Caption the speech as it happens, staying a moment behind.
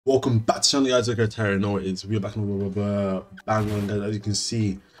Welcome back to channel, guys. Okay, Terry. No, it's we're back on a bang on, guys. As you can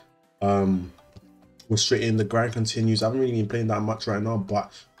see, we're straight in. The grind continues. I haven't really been playing that much right now,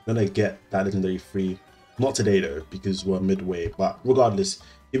 but I'm gonna get that legendary free. Not today though, because we're midway. But regardless,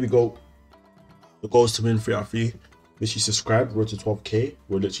 here we go. The goal is to win 3 out of 3. Make sure you subscribe. We're to 12k.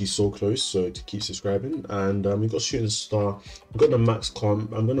 We're literally so close, so to keep subscribing. And we got shooting star. We've got the max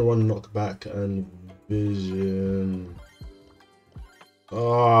comp. I'm gonna run knockback and vision.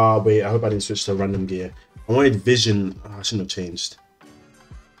 Oh, wait, I hope I didn't switch to random gear. I wanted vision. Oh, I shouldn't have changed.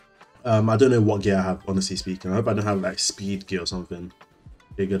 I don't know what gear I have, honestly speaking. I hope I don't have like speed gear or something.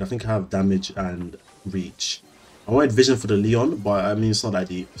 Okay, good. I think I have damage and reach. I wanted vision for the Leon, but I mean, it's not that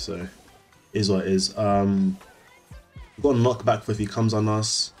deep, so it is what it is. We've got knockback for if he comes on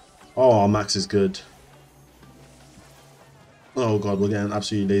us. Oh, our max is good. Oh god, we're getting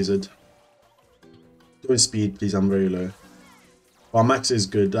absolutely lasered. Go in speed, please. I'm very low. Our max is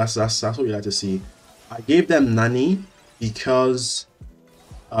good. That's what we like to see. I gave them Nani because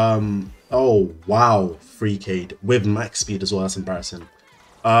oh wow, 3K'd with max speed as well. That's embarrassing.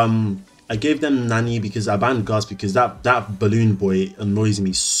 I gave them Nani because I banned Gus because that balloon boy annoys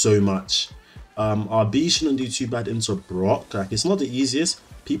me so much. Our B shouldn't do too bad into Brock. Like, it's not the easiest.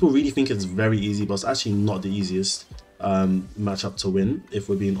 People really think it's very easy, but it's actually not the easiest matchup to win, if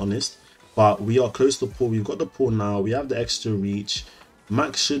we're being honest. But we are close to the pool. We've got the pool now. We have the extra reach.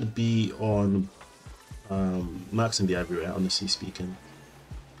 Max should be on Max can be everywhere, honestly speaking.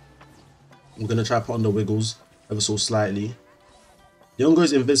 I'm gonna try put on the wiggles ever so slightly. Young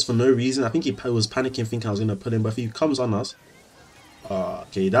goes invis for no reason. I think he was panicking, thinking I was gonna put him, but if he comes on us,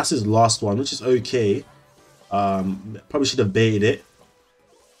 okay, that's his last one, which is okay. Probably should have baited it,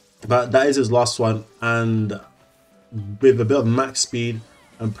 but that is his last one, and with a bit of max speed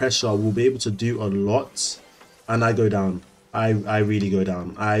and pressure, we'll be able to do a lot. And I go down. I really go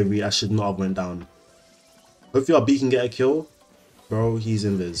down. I should not have went down. Hopefully our B can get a kill. Bro, he's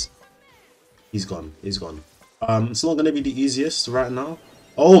invis. He's gone. He's gone. It's not gonna be the easiest right now.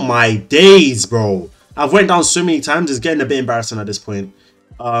 Oh my days, bro. I've went down so many times. It's getting a bit embarrassing at this point.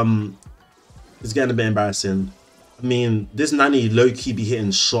 It's getting a bit embarrassing. I mean, this Nani low-key be hitting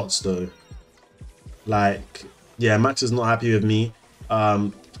shots though. Like, yeah, Max is not happy with me.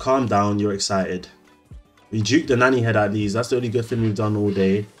 Calm down, you're excited. We juked the Nani head at these. That's the only good thing we've done all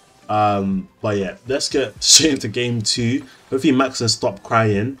day. But yeah, let's get straight into game 2. Hopefully Max can stop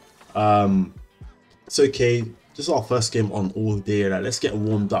crying. It's okay. This is our first game on all day. Like, let's get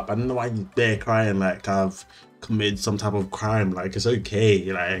warmed up. I don't know why you dare crying like I've committed some type of crime. Like, it's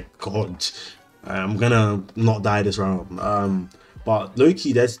okay. Like, God, I'm gonna not die this round. But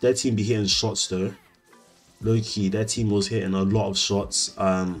low-key, their team be hitting shots though. Low-key, their team was hitting a lot of shots.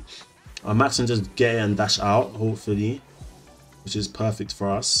 Max can just get it and dash out, hopefully, which is perfect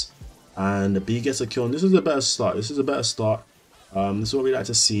for us. And the B gets a kill, and this is a better start. This is a better start. This is what we like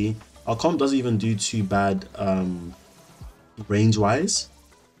to see. Our comp doesn't even do too bad range-wise,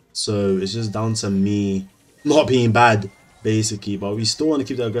 so it's just down to me not being bad, basically. But we still want to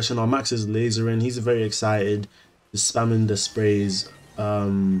keep the aggression. Our Max is lasering. He's very excited. He's spamming the sprays.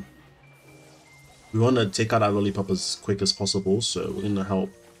 We want to take out that lollipop as quick as possible, so we're going to help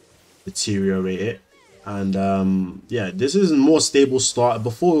deteriorate it. And yeah, this is a more stable start.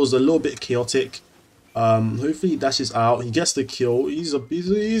 Before it was a little bit chaotic. Hopefully he dashes out, he gets the kill. He's a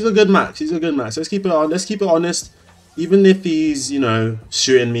good Max. He's a good Max. Let's keep it on. Let's keep it honest. Even if he's, you know,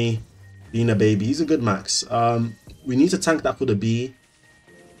 shooting me, being a baby, he's a good Max. We need to tank that for the B.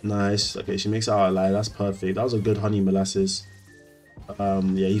 Nice. Okay, she makes it out alive. That's perfect. That was a good honey molasses.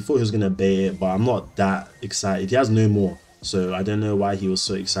 Yeah, he thought he was gonna bait it, but I'm not that excited. He has no more, so I don't know why he was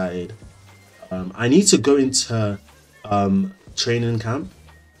so excited. I need to go into training camp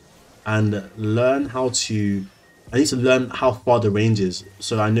and learn how to. I need to learn how far the range is,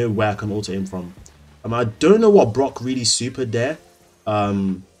 so I know where I can auto aim from. I don't know what Brock really supered there.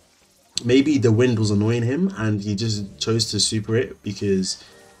 Maybe the wind was annoying him and he just chose to super it because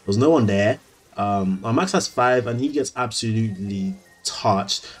there was no one there. Our Max has 5 and he gets absolutely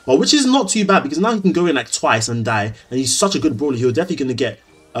touched, but which is not too bad because now he can go in like twice and die, and he's such a good brawler. He's definitely gonna get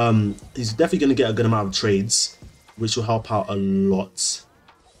a good amount of trades, which will help out a lot.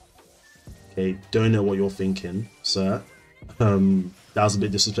 Okay, don't know what you're thinking, sir. That was a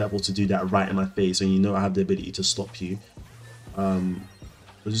bit disrespectful to do that right in my face when you know I have the ability to stop you.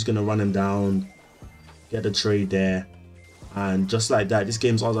 We're just gonna run him down, get the trade there, and just like that, this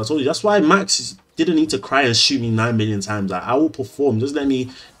game's ours. I told you, that's why Max didn't need to cry and shoot me 9 million times. Like, I will perform. Just let me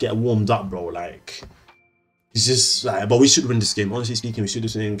get warmed up, bro. Like, it's just like, but we should win this game. Honestly speaking, we should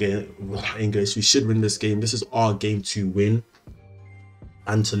win this game. English, we should win this game. This is our game to win.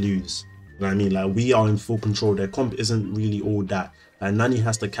 and to lose. You know what I mean? Like, we are in full control. Their comp isn't really all that. Like, Nani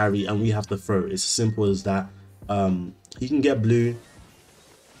has to carry and we have to throw. It's as simple as that. He can get blue.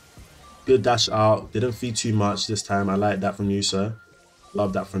 Good dash out. Didn't feed too much this time. I like that from you, sir.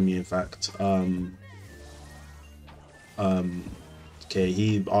 Love that from you, in fact.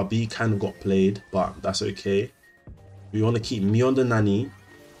 Okay, our B kind of got played, but that's okay. We want to keep me on the Nani.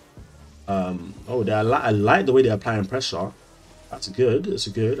 Oh, I like the way they're applying pressure. That's good. It's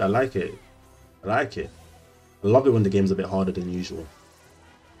good. I like it. I like it. I love it when the game's a bit harder than usual.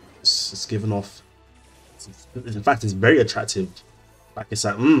 It's giving off. In fact, it's very attractive. Like, it's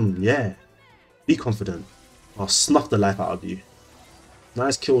like, yeah. Be confident. I'll snuff the life out of you.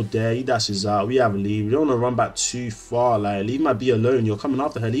 Nice kill there. He dashes out. We have a lead. We don't want to run back too far. Like, leave my B alone. You're coming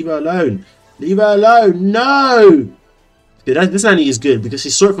after her. Leave her alone. Leave her alone. No! Okay, this Nani is good because she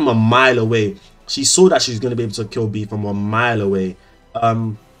saw it from a mile away. She saw that she's going to be able to kill B from a mile away.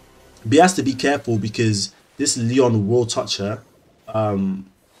 B has to be careful because this Leon will touch her.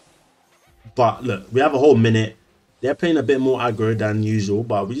 But look, we have a whole minute. They're playing a bit more aggro than usual,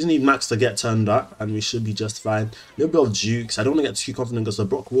 but we just need Max to get turned up and we should be just fine. A little bit of jukes. I don't want to get too confident because the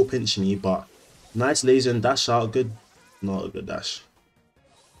Brock will pinch me, but nice laser and dash out. Good. Not a good dash.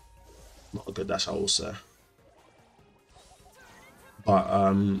 Not a good dash at all, sir. But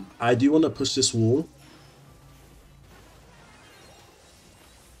I do want to push this wall.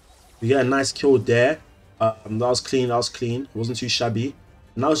 We get a nice kill there. That was clean. That was clean. It wasn't too shabby.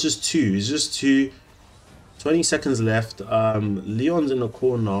 And that was just two. It's just two. 20 seconds left. Leon's in the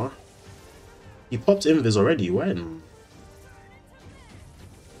corner. He popped invis already. When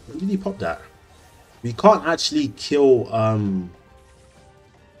did he pop that? We can't actually kill.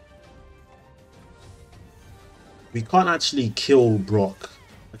 We can't actually kill Brock.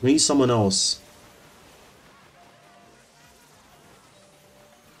 We need someone else.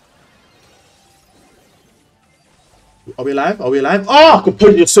 Are we alive? Are we alive? Oh,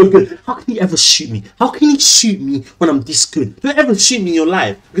 Capone, you're so good. How can he ever shoot me? How can he shoot me when I'm this good? Don't ever shoot me in your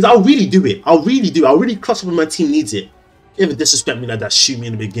life. Because I'll really do it. I'll really do it. I'll really clutch up when my team needs it. You ever disrespect me like that, shoot me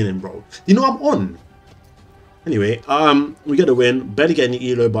in the beginning, bro. You know I'm on. Anyway, we get a win. Barely get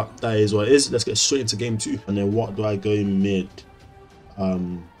any elo, but that is what it is. Let's get straight into game 2. And then what do I go mid?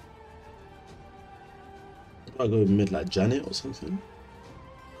 Do I go mid like Janet or something?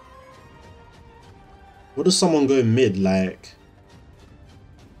 What does someone go mid like?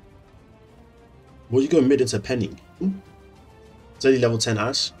 What do you go mid into Penny? It's only level 10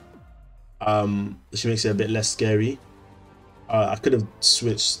 Ash. She makes it a bit less scary. I could have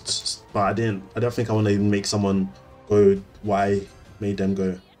switched, but I didn't. I don't think I want to make someone go what I made them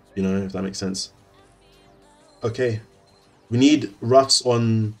go. You know, if that makes sense. Okay, we need roughs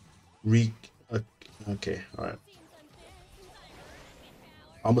on okay, all right.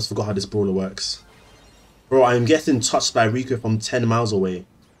 I almost forgot how this brawler works. Bro, I'm getting touched by Rico from 10 miles away.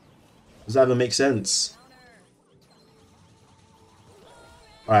 Does that even make sense?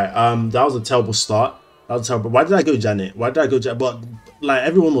 Alright, that was a terrible start. That was terrible. Why did I go Janet? Why did I go Janet? But, like,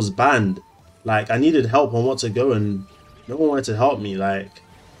 everyone was banned. Like, I needed help on what to go and no one wanted to help me. Like,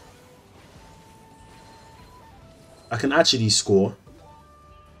 I can actually score.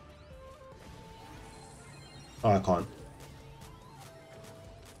 Oh, I can't.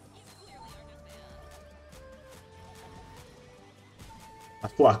 I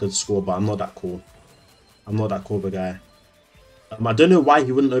thought I could score, but I'm not that cool. I'm not that cool of a guy. I don't know why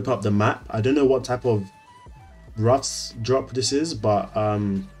he wouldn't open up the map. I don't know what type of roughs drop this is, but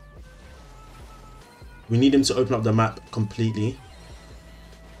we need him to open up the map completely.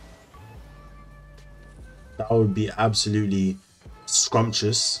 That would be absolutely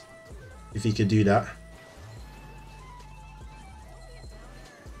scrumptious if he could do that.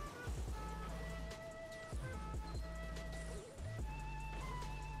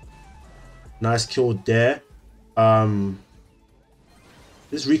 Nice kill there.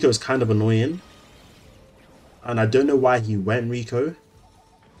 This Rico is kind of annoying. And I don't know why he went Rico.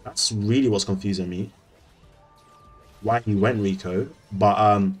 That's really what's confusing me. Why he went Rico. But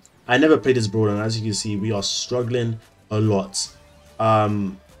I never played this brawler, and as you can see, we are struggling a lot.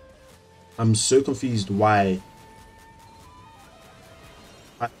 I'm so confused why.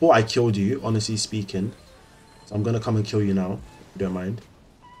 I thought I killed you, honestly speaking. So I'm gonna come and kill you now, if you don't mind.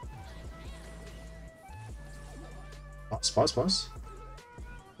 Pass.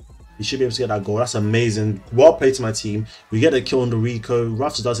 He should be able to get that goal. That's amazing. Well played to my team. We get a kill on the Rico.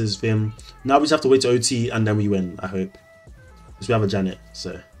 Ruffs does his thing. Now we just have to wait to OT and then we win, I hope. Because we have a Janet,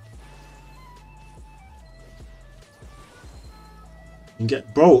 so. You can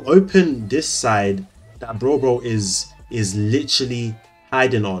get, bro, open this side. That bro is literally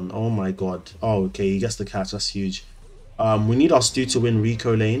hiding on? Oh my god. Oh, okay, he gets the catch. That's huge. We need our Stu to win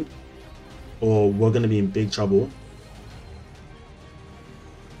Rico lane, or we're gonna be in big trouble.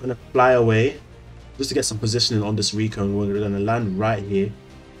 I'm gonna fly away just to get some positioning on this Rico, and we're gonna land right here,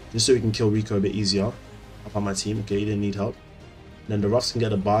 just so we can kill Rico a bit easier. Up on my team. Okay, he didn't need help. Then the roughs can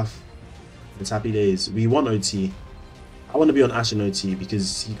get a buff. It's happy days. We want OT. I want to be on Ash in OT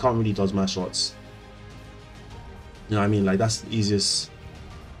because he can't really dodge my shots. You know what I mean? Like, that's the easiest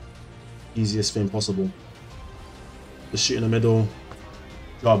thing possible. Just shoot in the middle.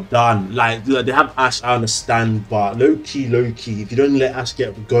 Job done. Like, they have Ash, I understand, but low key, if you don't let Ash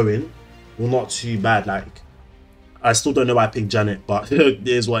get going, well, not too bad. Like, I still don't know why I picked Janet, but it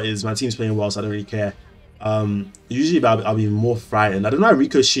is what it is. My team's playing well, so I don't really care. Usually I'll be more frightened. I don't know why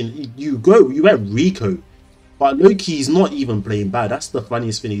Rico's shooting. You went Rico, but low-key he's not even playing bad. That's the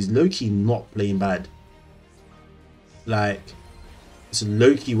funniest thing. He's low-key not playing bad. Like, it's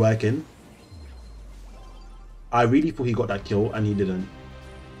low-key working. I really thought he got that kill, and he didn't.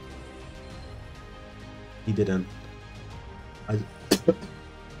 He didn't.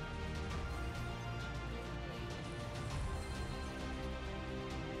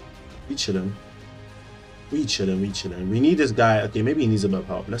 We chilling. We chilling. We need this guy. Okay, maybe he needs a bit of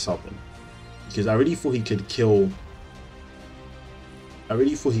help. Let's help him. Because I really thought he could kill.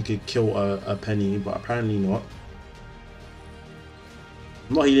 A Penny, but apparently not.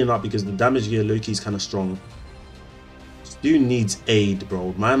 I'm not healing up because the damage gear Loki is kind of strong. Stu needs aid,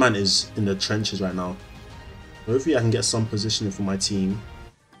 bro. My man is in the trenches right now. Hopefully I can get some positioning for my team.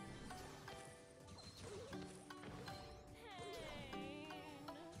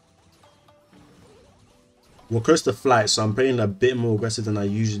 We're close to flight, so I'm playing a bit more aggressive than I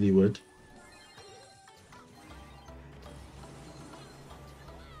usually would.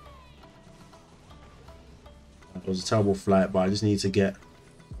 It was a terrible flight, but I just need to get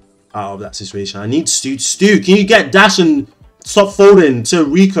out of that situation. I need Stu. Stu, can you get Dash and stop folding to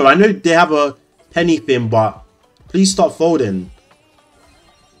Rico? I know they have a Penny thing, but please stop folding.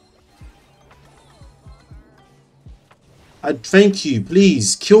 Thank you.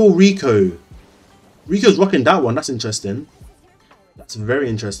 Please kill Rico. Rico's rocking that one. That's interesting. That's very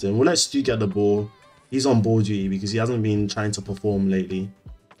interesting. We'll let Stu get the ball. He's on ball duty because he hasn't been trying to perform lately.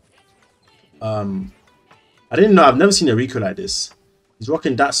 I didn't know. I've never seen a Rico like this. He's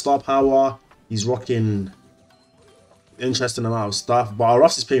rocking that star power. He's rocking interesting amount of stuff. But our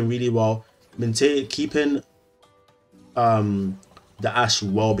Ruffs is playing really well. Keeping the Ash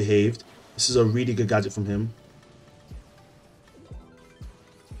well behaved. This is a really good gadget from him.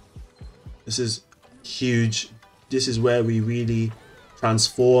 This is huge. This is where we really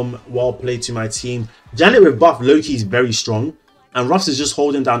transform. Well played to my team. Janet with buff Loki is very strong, and Ruffs is just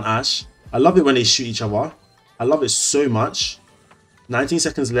holding down Ash. I love it when they shoot each other. I love it so much. 19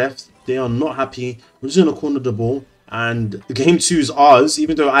 seconds left. They are not happy. We're just gonna corner the ball, and game 2 is ours.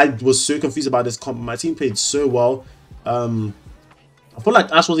 Even though I was so confused about this comp, my team played so well. I feel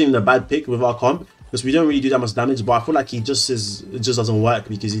like Ash wasn't even a bad pick with our comp, because we don't really do that much damage, but I feel like it just doesn't work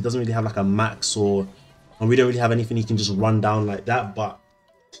because he doesn't really have like a max, and we don't really have anything he can just run down like that. But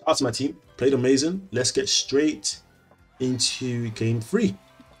shout out to my team, played amazing. Let's get straight into game 3.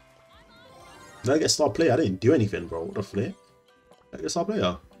 Did I get star player? I didn't do anything, bro. What the flip? Did I get star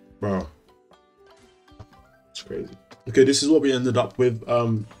player? Bro. It's crazy. Okay, this is what we ended up with.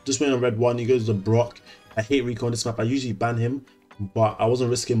 Just went on red 1, he goes to Brock. I hate Rico on this map. I usually ban him, but I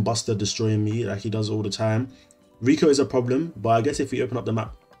wasn't risking Buster destroying me like he does all the time. Rico is a problem, but I guess if we open up the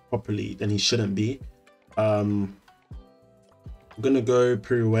map properly, then he shouldn't be. I'm gonna go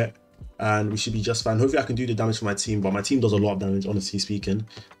pirouette, and we should be just fine. Hopefully I can do the damage for my team, but my team does a lot of damage, honestly speaking.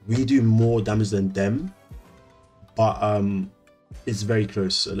 We do more damage than them, but it's very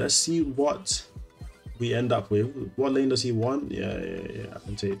close. So let's see what we end up with. What lane does he want? Yeah, I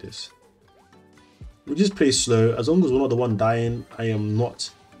can take this. We just play slow. As long as we're not the one dying,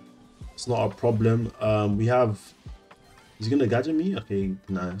 it's not a problem. We have, he's gonna gadget me. Okay,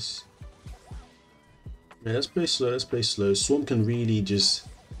 nice. Yeah, let's play slow. Swarm can really just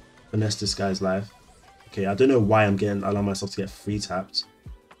finesse this guy's life. Okay, I don't know why I'm allowing myself to get free tapped.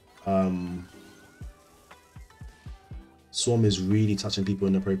 Swarm is really touching people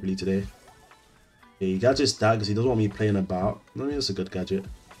inappropriately today. Okay, he gadgets that because he doesn't want me playing about. I mean, that's a good gadget.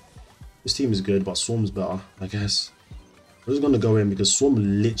 This team is good, but Swarm's better, I guess. We're just gonna go in because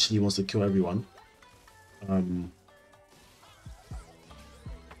Swarm literally wants to kill everyone.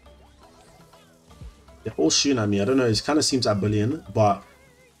 They're all shooting at me. I don't know. It kind of seems like bullying, but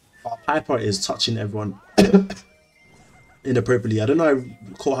our Piper is touching everyone inappropriately. I don't know.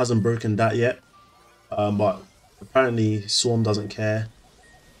 Cole hasn't broken that yet, but apparently Swarm doesn't care.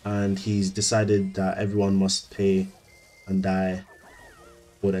 and he's decided that everyone must pay and die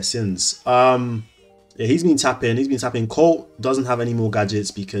for their sins. Yeah, he's been tapping. He's been tapping. Colt doesn't have any more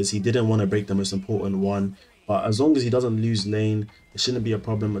gadgets because he didn't want to break the most important one. But as long as he doesn't lose lane, it shouldn't be a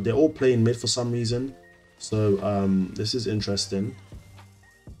problem. They're all playing mid for some reason. So this is interesting.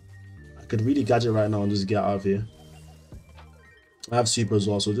 I could really gadget right now and just get out of here. I have super as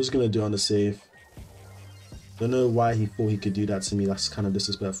well, so just gonna do it on the save. Don't know why he thought he could do that to me. That's kind of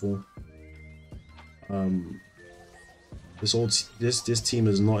disrespectful. This team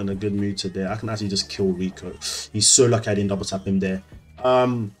is not in a good mood today. I can actually just kill Rico. He's so lucky I didn't double tap him there.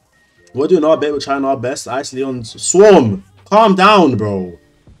 We're doing our bit. We're trying our best. Ice Leon Swarm. Calm down, bro.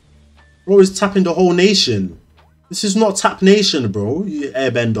 Bro is tapping the whole nation. This is not tap nation, bro. You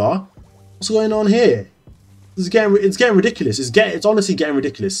airbender. What's going on here? It's getting ridiculous. It's honestly getting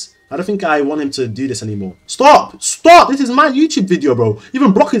ridiculous. I don't think I want him to do this anymore. Stop! Stop! This is my YouTube video, bro.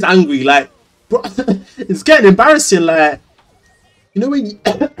 Even Brocking's angry. Like, bro, it's getting embarrassing. Like, you know when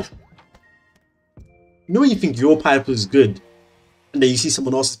you think your pipe is good, and then you see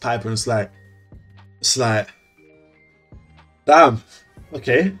someone else's pipe, and it's like, damn,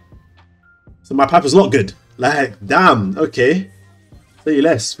 okay. So my pipe is not good. Like, damn, okay. Say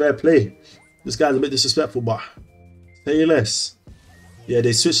less. Fair play. This guy's a bit disrespectful, but say less. Yeah,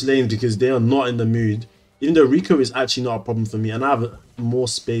 they switched lanes because they are not in the mood. Even though Rico is actually not a problem for me, and I have more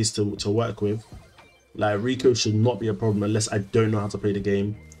space to work with. Like, Rico should not be a problem unless I don't know how to play the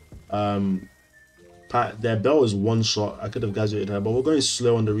game. Their bell is one shot. I could have gadgeted her, but we're going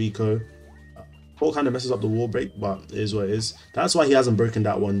slow on the Rico. Colt kind of messes up the wall break, but it is what it is. That's why he hasn't broken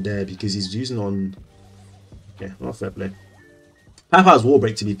that one there, because he's using on... Okay, not fair play. Piper has wall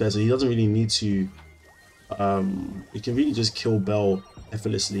break, to be fair, so he doesn't really need to... he can really just kill Bell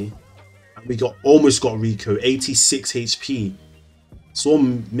effortlessly. And we almost got Rico, 86 HP.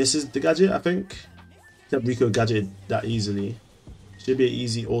 Swarm misses the gadget, I think. Except Rico gadgeted that easily. Should be an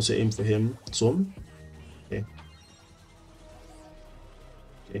easy also aim for him. Swarm. Okay.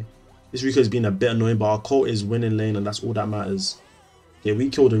 Okay. This Rico has been a bit annoying, but our Colt is winning lane, and that's all that matters. Okay, we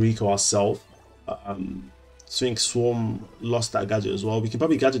killed the Rico ourselves. I think Swarm lost that gadget as well. We can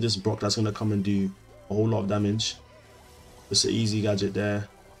probably gadget this Brock that's going to come and do a whole lot of damage. Just an easy gadget there.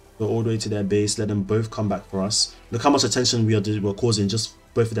 Go all the way to their base. Let them both come back for us. Look how much attention we're causing. Just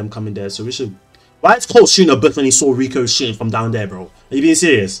both of them coming there. So we should... Why is Colt shooting a butt when he saw Rico shooting from down there, bro? Are you being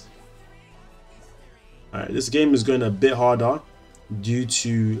serious? Alright, this game is going a bit harder due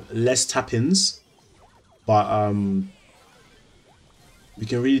to less tap-ins. But we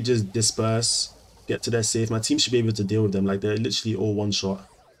can really just disperse, get to their safe. My team should be able to deal with them. Like, they're literally all one shot.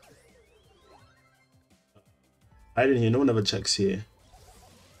 I didn't hear. No one ever checks here.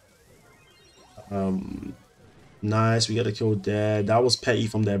 Nice. We got a kill there. That was petty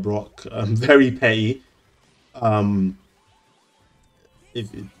from their Brock. Very petty.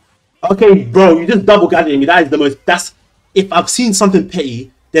 Okay, bro, you just double gadgeting me. That is the most... If I've seen something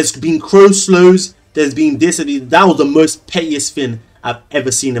petty, there's been crow slows, there's been this and that was the most pettiest thing I've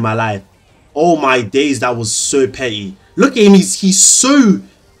ever seen in my life. Oh my days, that was so petty. Look at him, he's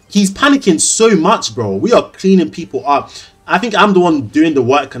panicking so much, bro. We are cleaning people up. I think I'm the one doing the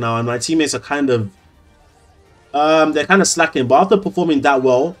work now, and my teammates are kind of they're kind of slacking. But after performing that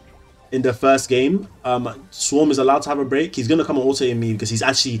well in the first game, Swarm is allowed to have a break. He's gonna come and auto me because he's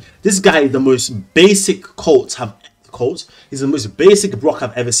actually, this guy is the most basic he's the most basic Brock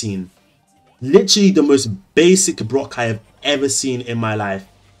I've ever seen. Literally the most basic Brock I have ever seen in my life.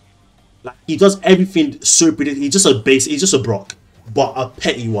 Like, he does everything so predictable. He's just a Brock, but a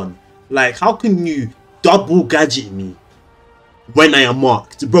petty one. Like, how can you double gadget me when I am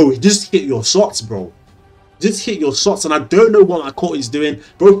marked? Bro, just hit your shots, bro. Just hit your shots, and I don't know what my Colt is doing.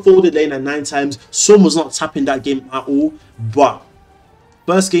 Bro folded lane at 9 times. Sun was not tapping that game at all, but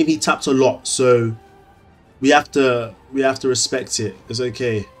first game he tapped a lot, so we have to respect it. It's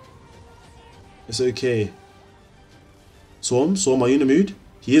okay. It's okay. Swarm, are you in the mood?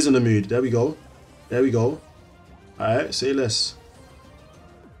 He is in the mood. There we go. There we go. Alright, say less.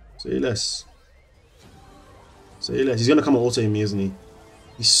 Say less. Say less. He's gonna come and auto me, isn't he?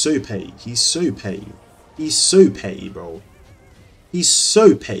 He's so petty. He's so petty. He's so petty, bro. He's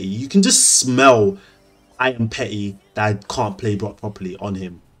so petty. You can just smell I am petty that I can't play Brock properly on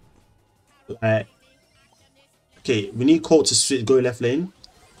him. Okay, we need Colt to switch, go left lane.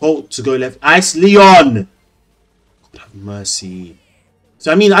 Colt to go left. Ice Leon! God have mercy.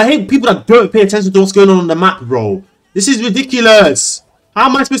 So, I mean, I hate people that don't pay attention to what's going on the map, bro. This is ridiculous. How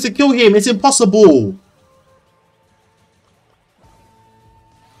am I supposed to kill him? It's impossible.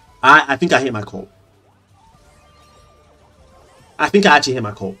 I think I hit my Colt. I think I actually hit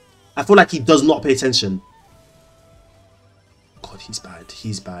my call. I feel like he does not pay attention. God, he's bad.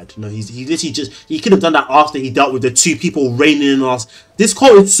 He's bad. No, he literally just, he could have done that after he dealt with the 2 people raining in us. This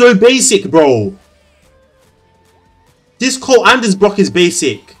call is so basic, bro. This call and this block is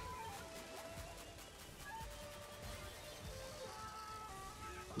basic.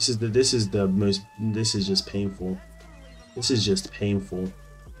 This is just painful. This is just painful.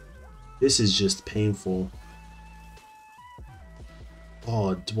 This is just painful.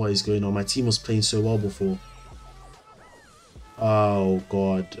 God, what is going on? My team was playing so well before. Oh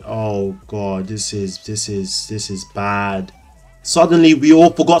god. Oh god. This is bad. Suddenly we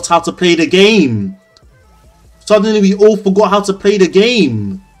all forgot how to play the game. Suddenly we all forgot how to play the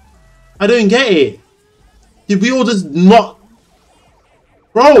game. I don't get it. Did we all just not?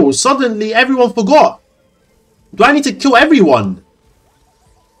 Bro, suddenly everyone forgot. Do I need to kill everyone?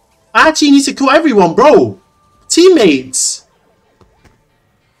 I actually need to kill everyone, bro. Teammates.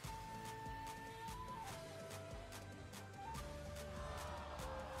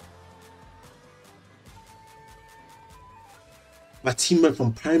 My team went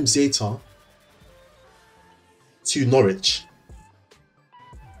from Prime Zeta to Norwich.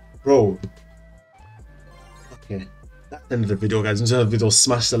 Bro. Okay. That's the end of the video, guys. Enjoy the video.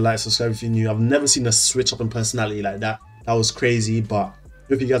 Smash the like, subscribe if you're new. I've never seen a switch up in personality like that. That was crazy, but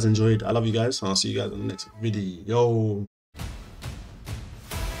hope you guys enjoyed. I love you guys, and I'll see you guys in the next video.